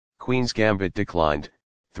Queen's Gambit declined,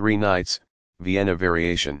 3 knights, Vienna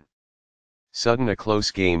variation. Sudden a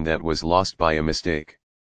close game that was lost by a mistake.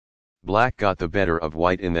 Black got the better of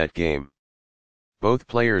white in that game. Both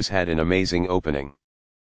players had an amazing opening.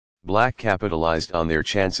 Black capitalized on their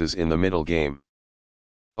chances in the middle game.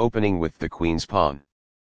 Opening with the queen's pawn.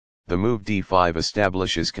 The move d5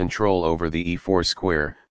 establishes control over the e4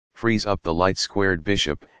 square, frees up the light-squared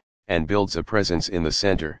bishop, and builds a presence in the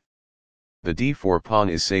center. The d4 pawn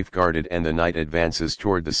is safeguarded and the knight advances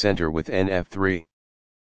toward the center with nf3.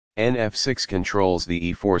 nf6 controls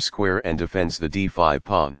the e4 square and defends the d5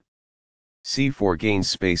 pawn. c4 gains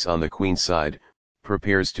space on the queen's side,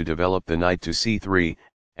 prepares to develop the knight to c3,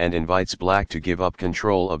 and invites black to give up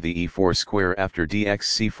control of the e4 square after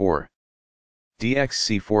dx-c4.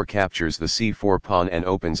 dx-c4 captures the c4 pawn and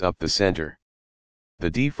opens up the center. The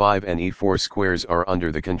d5 and e4 squares are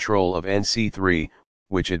under the control of nc3,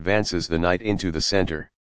 which advances the knight into the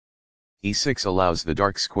center. e6 allows the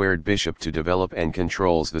dark-squared bishop to develop and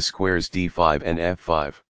controls the squares d5 and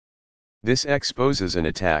f5. This exposes an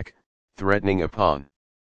attack, threatening a pawn.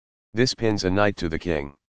 This pins a knight to the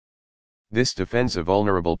king. This defends a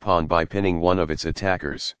vulnerable pawn by pinning one of its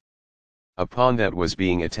attackers. A pawn that was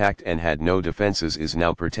being attacked and had no defenses is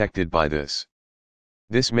now protected by this.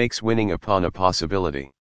 This makes winning a pawn a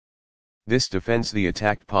possibility. This defends the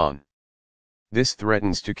attacked pawn. This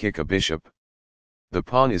threatens to kick a bishop. The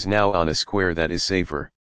pawn is now on a square that is safer.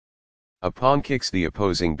 A pawn kicks the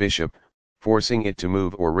opposing bishop, forcing it to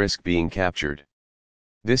move or risk being captured.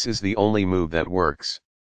 This is the only move that works.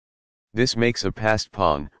 This makes a passed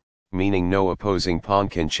pawn, meaning no opposing pawn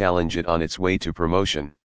can challenge it on its way to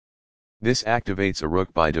promotion. This activates a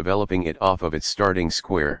rook by developing it off of its starting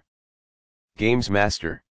square. Game's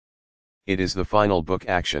master. It is the final book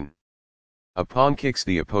action. A pawn kicks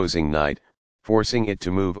the opposing knight, forcing it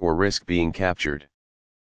to move or risk being captured.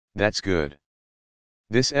 That's good.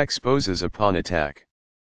 This exposes a pawn attack.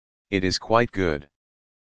 It is quite good.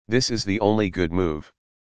 This is the only good move.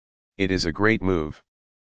 It is a great move.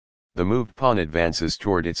 The moved pawn advances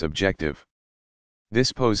toward its objective.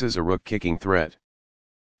 This poses a rook-kicking threat.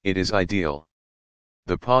 It is ideal.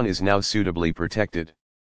 The pawn is now suitably protected.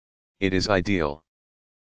 It is ideal.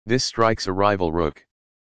 This strikes a rival rook.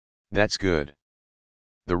 That's good.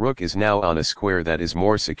 The rook is now on a square that is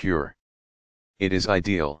more secure. It is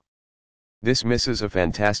ideal. This misses a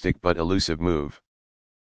fantastic but elusive move.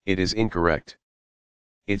 It is incorrect.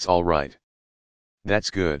 It's all right.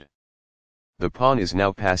 That's good. The pawn is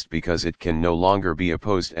now passed because it can no longer be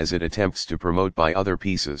opposed as it attempts to promote by other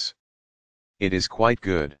pieces. It is quite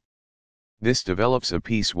good. This develops a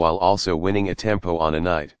piece while also winning a tempo on a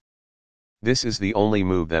knight. This is the only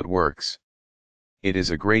move that works. It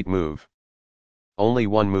is a great move. Only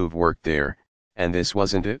one move worked there, and this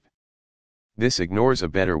wasn't it? This ignores a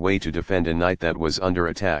better way to defend a knight that was under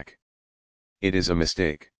attack. It is a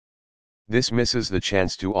mistake. This misses the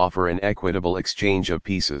chance to offer an equitable exchange of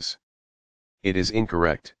pieces. It is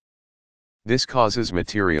incorrect. This causes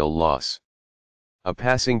material loss. A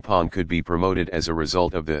passing pawn could be promoted as a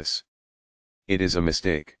result of this. It is a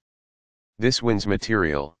mistake. This wins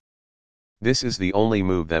material. This is the only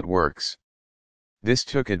move that works. This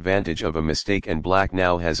took advantage of a mistake and black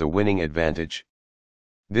now has a winning advantage.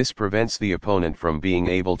 This prevents the opponent from being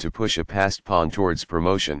able to push a passed pawn towards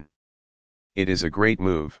promotion. It is a great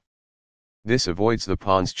move. This avoids the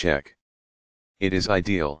pawn's check. It is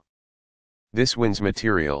ideal. This wins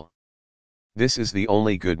material. This is the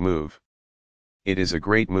only good move. It is a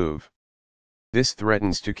great move. This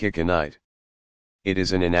threatens to kick a knight. It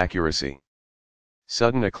is an inaccuracy.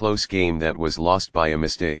 Sudden a close game that was lost by a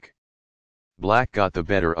mistake. Black got the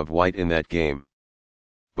better of white in that game.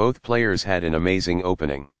 Both players had an amazing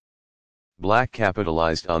opening. Black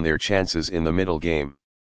capitalized on their chances in the middle game.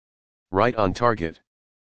 Right on target.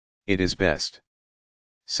 It is best.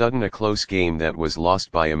 Sudden a close game that was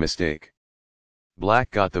lost by a mistake.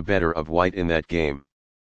 Black got the better of white in that game.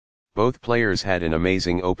 Both players had an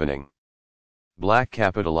amazing opening. Black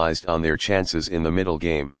capitalized on their chances in the middle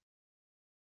game.